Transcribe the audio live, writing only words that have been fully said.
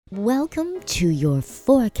Welcome to your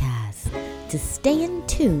forecast. To stay in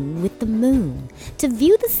tune with the moon, to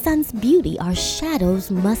view the sun's beauty, our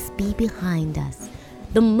shadows must be behind us.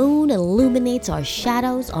 The moon illuminates our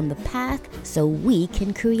shadows on the path so we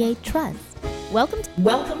can create trust. Welcome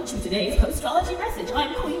to today's astrology message.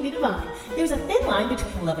 I'm Queen Bee Divine. There's a thin line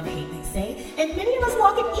between love and hate, they say, and many of us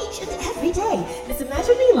walk it each and every day. This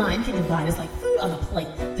imaginary line can divide us like food on a plate,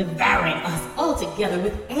 devouring us all together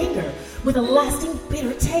with anger, with a lasting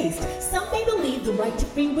bitter taste. Some may believe the right to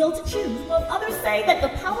free will to choose, while others say that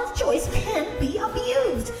the power of choice can be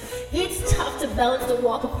abused. It's tough to balance the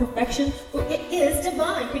walk of perfection, for it is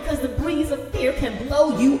divine, because the breeze of fear can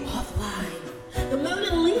blow you offline. The moon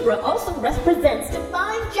in Libra also represents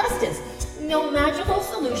divine justice. No magical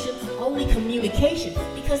solution, only communication,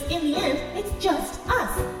 because in the end, it's just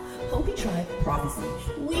us. Hopi Tribe Prophecy.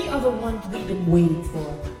 We are the ones we've been waiting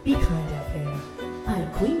for. Be kind out there. I'm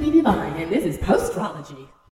Queen Bee Divine, and this is Postrology.